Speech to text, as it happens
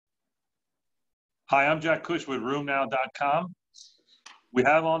Hi, I'm Jack Cush with RoomNow.com. We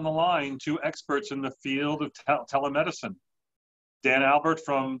have on the line two experts in the field of telemedicine. Dan Albert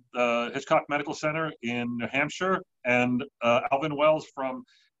from Hitchcock Medical Center in New Hampshire and Alvin Wells from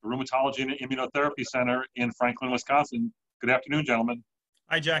the Rheumatology and Immunotherapy Center in Franklin, Wisconsin. Good afternoon, gentlemen.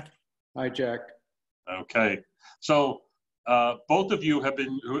 Hi, Jack. Hi, Jack. Okay, so both of you have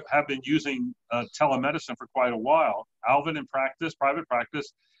been using telemedicine for quite a while. Alvin in practice, private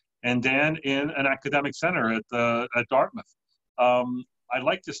practice, and Dan in an academic center at Dartmouth. I'd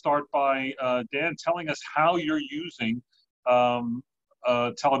like to start by Dan telling us how you're using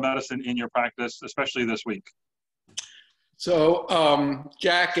telemedicine in your practice, especially this week. So,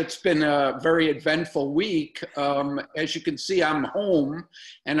 Jack, it's been a very eventful week. As you can see, I'm home,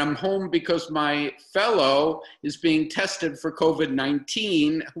 and I'm home because my fellow is being tested for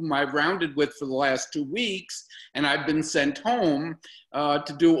COVID-19, whom I've rounded with for the last 2 weeks, and I've been sent home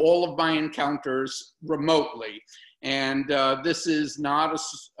to do all of my encounters remotely. And this is not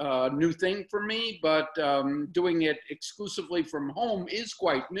a new thing for me, but doing it exclusively from home is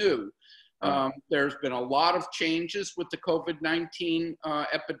quite new. There's been a lot of changes with the COVID-19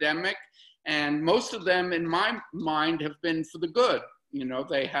 epidemic, and most of them, in my mind, have been for the good. You know,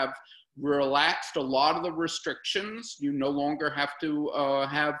 they have relaxed a lot of the restrictions. You no longer have to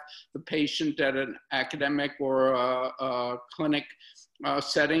have the patient at an academic or a clinic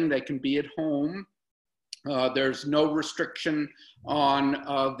setting. They can be at home. There's no restriction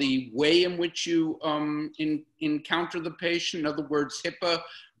on the way in which you encounter the patient. In other words, HIPAA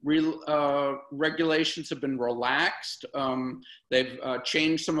regulations have been relaxed. They've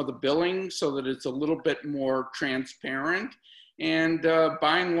changed some of the billing so that it's a little bit more transparent. And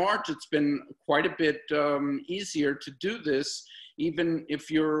by and large, it's been quite a bit easier to do this, even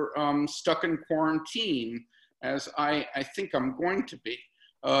if you're stuck in quarantine, as I think I'm going to be.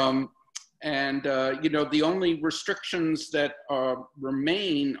 You know, the only restrictions that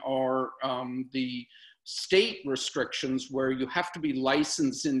remain are the state restrictions, where you have to be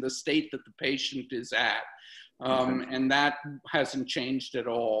licensed in the state that the patient is at. And that hasn't changed at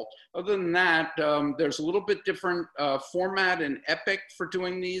all. Other than that, there's a little bit different format in Epic for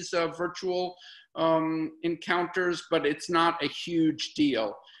doing these virtual encounters, but it's not a huge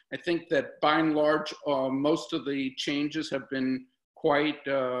deal. I think that by and large, most of the changes have been quite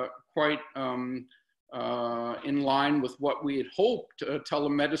in line with what we had hoped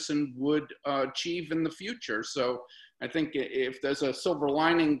telemedicine would achieve in the future. So I think if there's a silver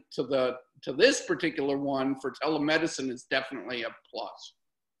lining to this particular one for telemedicine, it's definitely a plus.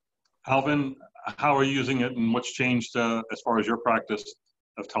 Alvin, how are you using it, and what's changed as far as your practice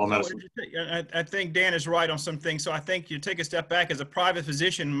of telemedicine? I think Dan is right on some things. So I think you take a step back. As a private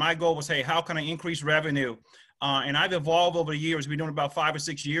physician, my goal was, hey, how can I increase revenue? And I've evolved over the years. We've been doing about 5 or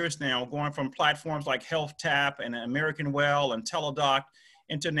 6 years now, going from platforms like HealthTap and American Well and Teladoc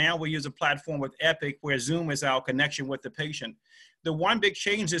into now we use a platform with Epic, where Zoom is our connection with the patient. The one big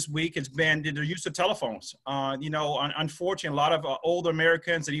change this week has been the use of telephones. You know, unfortunately, a lot of older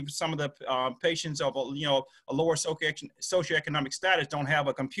Americans and even some of the patients of, you know, a lower socioeconomic status don't have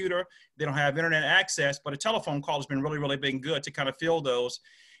a computer. They don't have internet access, but a telephone call has been really, really been good to kind of fill those.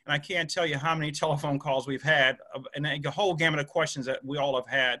 And I can't tell you how many telephone calls we've had, and the whole gamut of questions that we all have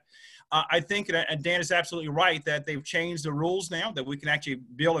had. I think, and Dan is absolutely right, that they've changed the rules now, that we can actually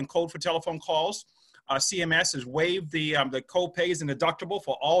bill and code for telephone calls. CMS has waived the co-pays and deductible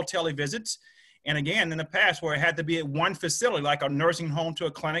for all televisits. And again, in the past, where it had to be at one facility, like a nursing home to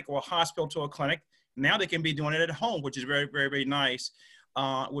a clinic or a hospital to a clinic, now they can be doing it at home, which is very, very, very nice,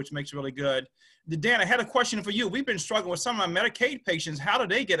 which makes it really good. Dan, I had a question for you. We've been struggling with some of our Medicaid patients. How do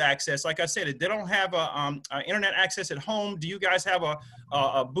they get access? Like I said, if they don't have internet access at home, do you guys have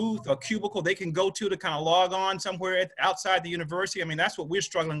a booth, a cubicle they can go to kind of log on somewhere outside the university? I mean, that's what we're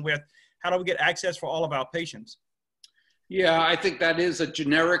struggling with. How do we get access for all of our patients? Yeah, I think that is a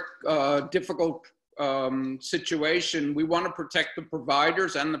generic, difficult situation. We want to protect the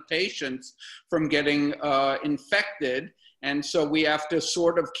providers and the patients from getting infected. And so we have to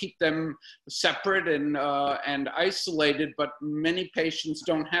sort of keep them separate and isolated, but many patients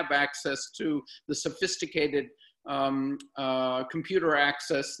don't have access to the sophisticated computer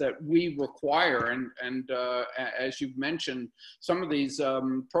access that we require. And as you've mentioned, some of these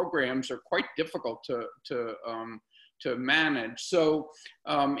programs are quite difficult to manage. So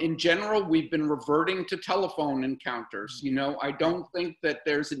in general, we've been reverting to telephone encounters. You know, I don't think that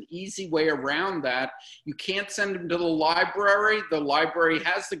there's an easy way around that. You can't send them to the library. The library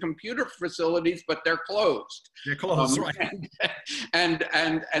has the computer facilities, but they're closed. They're closed, right. And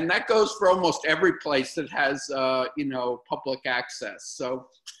that goes for almost every place that has, you know, public access. So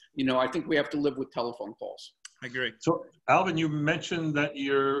you know, I think we have to live with telephone calls. I agree. So, Alvin, you mentioned that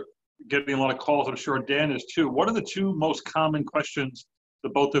you're getting a lot of calls. I'm sure Dan is too. What are the two most common questions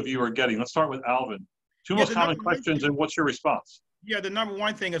that both of you are getting? Let's start with Alvin. Two most common questions, and what's your response? Yeah, the number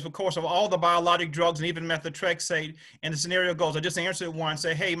one thing is, of course, of all the biologic drugs and even methotrexate, and the scenario goes, I just answered one,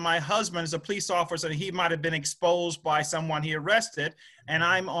 say, hey, my husband is a police officer, and he might have been exposed by someone he arrested, and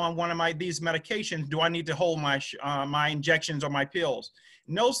I'm on one of these medications. Do I need to hold my injections or my pills?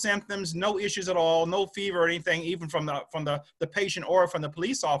 No symptoms, no issues at all, no fever or anything, even from the patient or from the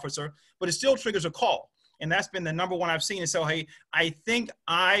police officer, but it still triggers a call. And that's been the number one I've seen. And so, hey, I think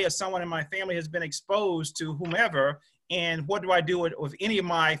I, as someone in my family, has been exposed to whomever, and what do I do with any of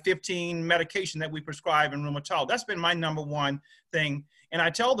my 15 medication that we prescribe in rheumatology? That's been my number one thing. And I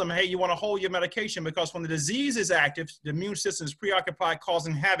tell them, hey, you want to hold your medication, because when the disease is active, the immune system is preoccupied,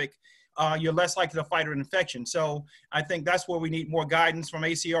 causing havoc, you're less likely to fight an infection. So I think that's where we need more guidance from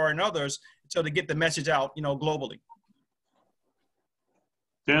ACR and others to get the message out, you know, globally.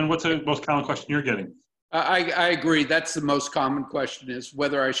 Dan, what's the most common question you're getting? I agree. That's the most common question, is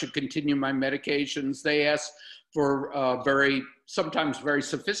whether I should continue my medications. They ask for sometimes very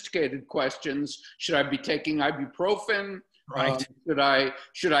sophisticated questions. Should I be taking ibuprofen? Right.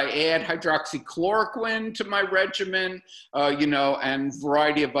 Should I add hydroxychloroquine to my regimen? You know, and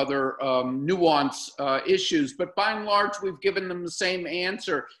variety of other nuance issues. But by and large, we've given them the same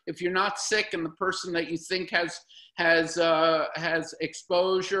answer. If you're not sick and the person that you think has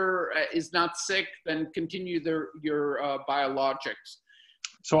exposure, is not sick, then continue your biologics.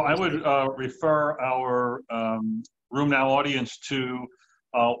 So I would refer our Room Now audience to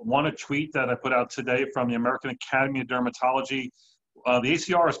a tweet that I put out today from the American Academy of Dermatology. The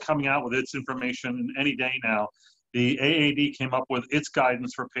ACR is coming out with its information any day now. The AAD came up with its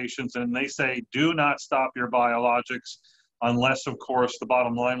guidance for patients, and they say, do not stop your biologics unless, of course, the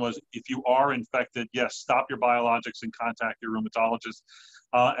bottom line was, if you are infected, yes, stop your biologics and contact your rheumatologist.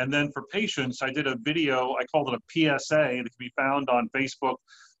 And then for patients, I did a video, I called it a PSA, that can be found on Facebook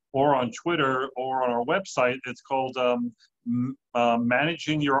or on Twitter or on our website. It's called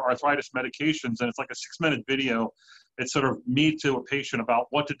Managing Your Arthritis Medications, and it's like a 6-minute video. It's sort of me to a patient about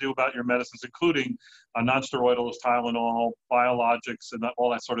what to do about your medicines, including non-steroidals, Tylenol, biologics, and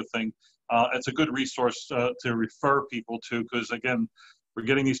all that sort of thing. It's a good resource to refer people to, because, again, we're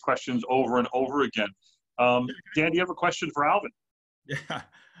getting these questions over and over again. Dan, do you have a question for Alvin? Yeah.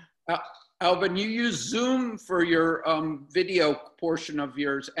 Alvin, you use Zoom for your video portion of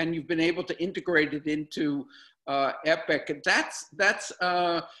yours, and you've been able to integrate it into Epic. That's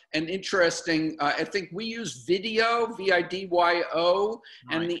an interesting, I think we use video, VIDYO,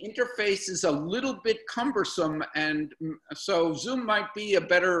 and the interface is a little bit cumbersome, and so Zoom might be a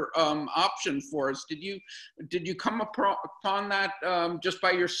better option for us. Did you come upon that just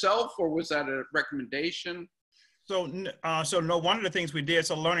by yourself, or was that a recommendation? So no, one of the things we did,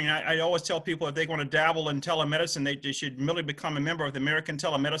 learning, I always tell people, if they want to dabble in telemedicine, they should really become a member of the American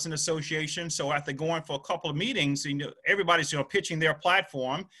Telemedicine Association. So after going for a couple of meetings, everybody's pitching their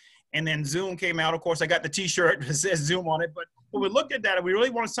platform, and then Zoom came out. Of course, I got the T-shirt that says Zoom on it, but when we looked at that, we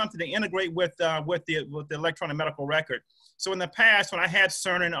really wanted something to integrate with the electronic medical record. So in the past, when I had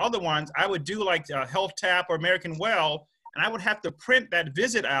Cerner and other ones, I would do like Health Tap or American Well, and I would have to print that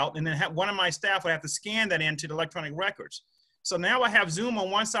visit out, and then one of my staff would have to scan that into the electronic records. So now I have Zoom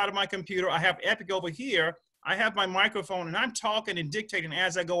on one side of my computer, I have Epic over here, I have my microphone, and I'm talking and dictating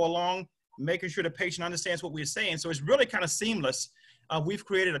as I go along, making sure the patient understands what we're saying. So it's really kind of seamless. We've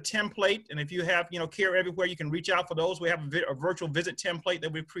created a template, and if you have Care Everywhere, you can reach out for those. We have a virtual visit template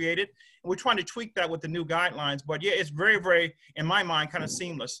that we've created, and we're trying to tweak that with the new guidelines. But yeah, it's very, very, in my mind, kind of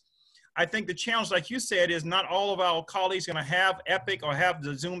seamless. I think the challenge, like you said, is not all of our colleagues going to have Epic or have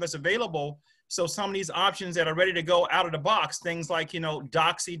the Zoom that's available. So some of these options that are ready to go out of the box, things like,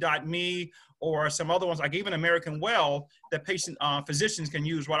 Doxy.me or some other ones, like even American Well, that physicians can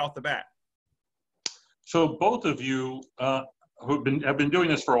use right off the bat. So both of you who have been doing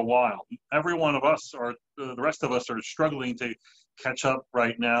this for a while, every one of us, or the rest of us, are struggling to catch up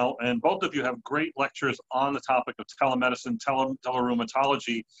right now. And both of you have great lectures on the topic of telemedicine,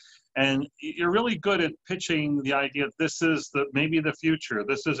 telerheumatology. And you're really good at pitching the idea that this is maybe the future.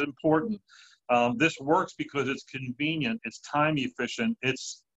 This is important. This works because it's convenient, it's time efficient,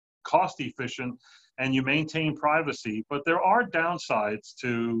 it's cost efficient, and you maintain privacy. But there are downsides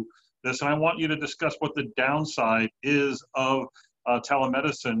to this, and I want you to discuss what the downside is of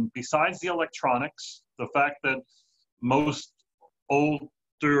telemedicine, besides the electronics, the fact that most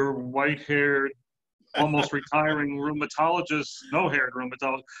older, white-haired, almost retiring rheumatologists, no-haired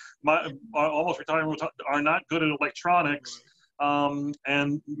rheumatologists, almost retiring rheumatologists, are not good at electronics.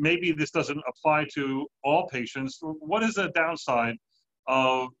 and maybe this doesn't apply to all patients. What is the downside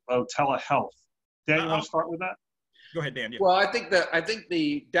of telehealth? Dan, you want to start with that? Go ahead, Dan. Yeah. Well, I think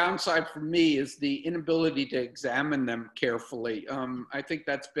the downside for me is the inability to examine them carefully. I think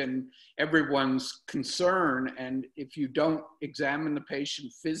that's been everyone's concern, and if you don't examine the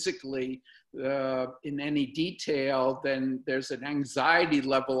patient physically in any detail, then there's an anxiety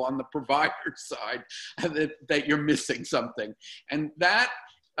level on the provider side that you're missing something, and that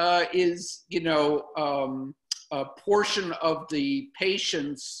is, you know, a portion of the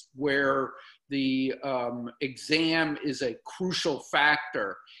patients where the exam is a crucial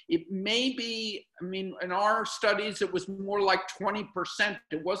factor. It may be, I mean, in our studies, it was more like 20%.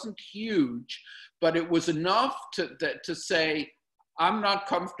 It wasn't huge, but it was enough to say, I'm not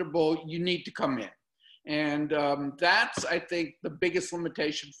comfortable, you need to come in. And that's, I think, the biggest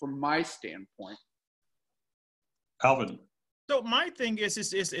limitation from my standpoint. Alvin. So my thing is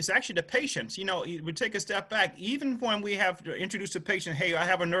it's actually the patients. You know, we take a step back. Even when we have to introduce a patient, hey, I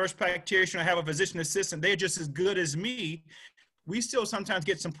have a nurse practitioner, I have a physician assistant, they're just as good as me. We still sometimes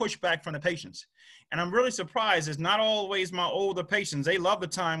get some pushback from the patients. And I'm really surprised. It's not always my older patients. They love the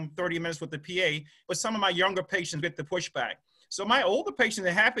time, 30 minutes with the PA, but some of my younger patients get the pushback. So my older patients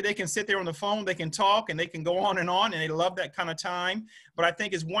are happy. They can sit there on the phone, they can talk, and they can go on, and they love that kind of time. But I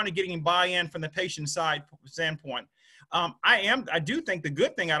think it's one of getting buy-in from the patient side standpoint. I do think the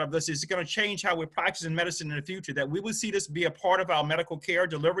good thing out of this is it's going to change how we practice in medicine in the future, that we will see this be a part of our medical care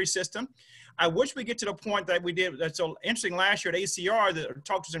delivery system. I wish we get to the point that we did, that's so interesting last year at ACR, that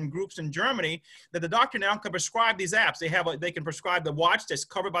talked to some groups in Germany, that the doctor now can prescribe these apps. They can prescribe the watch that's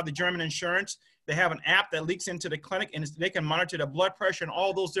covered by the German insurance. They have an app that leaks into the clinic, and they can monitor the blood pressure and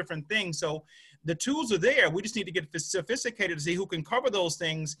all those different things. So the tools are there. We just need to get sophisticated to see who can cover those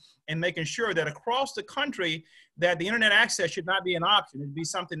things, and making sure that across the country that the internet access should not be an option. It'd be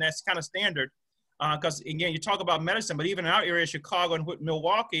something that's kind of standard. Because again, you talk about medicine, but even in our area, Chicago and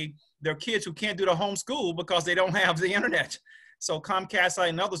Milwaukee, there are kids who can't do the homeschool because they don't have the internet. So Comcast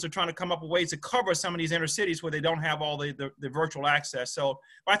and others are trying to come up with ways to cover some of these inner cities where they don't have all the virtual access. So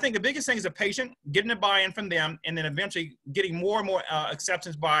but I think the biggest thing is the patient, getting the buy-in from them, and then eventually getting more and more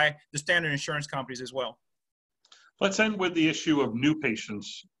acceptance by the standard insurance companies as well. Let's end with the issue of new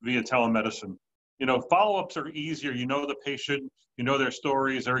patients via telemedicine. You know, follow-ups are easier. You know the patient, you know their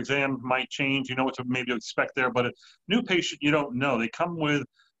stories, their exam might change, you know what to maybe expect there, but a new patient, you don't know. They come with,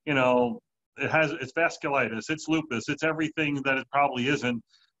 you know, it's vasculitis, it's lupus, it's everything that it probably isn't.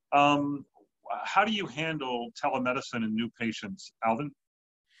 How do you handle telemedicine in new patients, Alvin?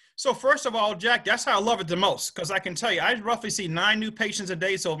 So first of all, Jack, that's how I love it the most, because I can tell you, I roughly see 9 new patients a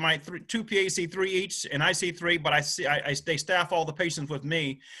day. So my 2 PAs see 3 each, and I see 3, but they staff all the patients with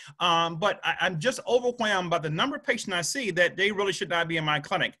me. But I'm just overwhelmed by the number of patients I see that they really should not be in my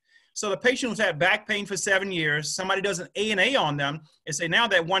clinic. So the patient who's had back pain for 7 years, somebody does an A&A on them and say, now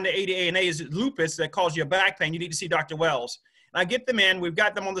that 1 to 80 A&A is lupus that causes you back pain, you need to see Dr. Wells. And I get them in, we've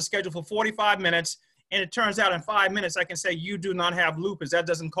got them on the schedule for 45 minutes. And it turns out in 5 minutes, I can say, you do not have lupus. That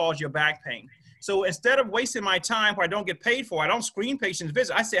doesn't cause your back pain. So instead of wasting my time where I don't get paid for, I don't screen patients'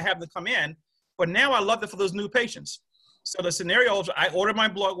 visits. I say I have them come in. But now I love it for those new patients. So the scenario is I order my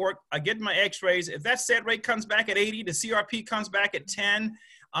blood work, I get my x-rays. If that SET rate comes back at 80, the CRP comes back at 10.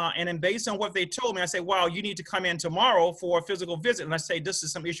 And then based on what they told me, I say, wow, you need to come in tomorrow for a physical visit. And I say, this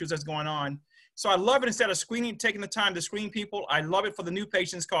is some issues that's going on. So I love it. Instead of screening, taking the time to screen people, I love it for the new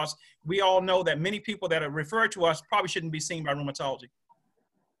patients, because we all know that many people that are referred to us probably shouldn't be seen by rheumatology.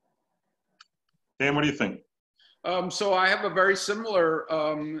 Dan, what do you think? So I have a very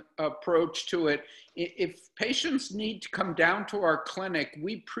similar approach to it. If patients need to come down to our clinic,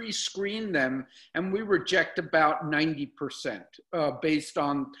 we pre-screen them and we reject about 90% based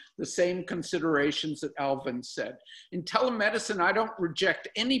on the same considerations that Alvin said. In telemedicine, I don't reject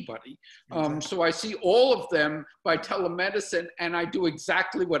anybody. So I see all of them by telemedicine, and I do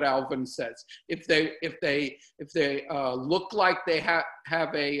exactly what Alvin says. If they look like they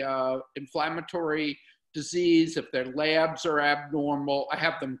have a inflammatory disease, if their labs are abnormal, I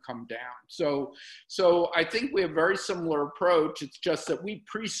have them come down. So I think we have a very similar approach. It's just that we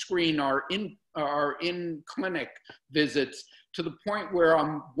pre-screen our in-clinic visits to the point where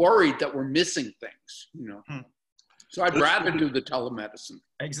I'm worried that we're missing things, you know. So I'd rather do the telemedicine.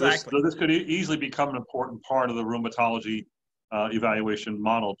 Exactly. So this could easily become an important part of the rheumatology evaluation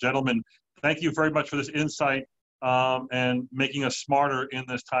model. Gentlemen, thank you very much for this insight and making us smarter in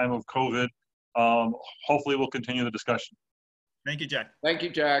this time of COVID. Hopefully we'll continue the discussion. Thank you, Jack. Thank you,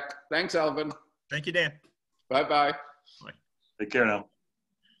 Jack. Thanks, Alvin. Thank you, Dan. Bye-bye. Bye. Take care now.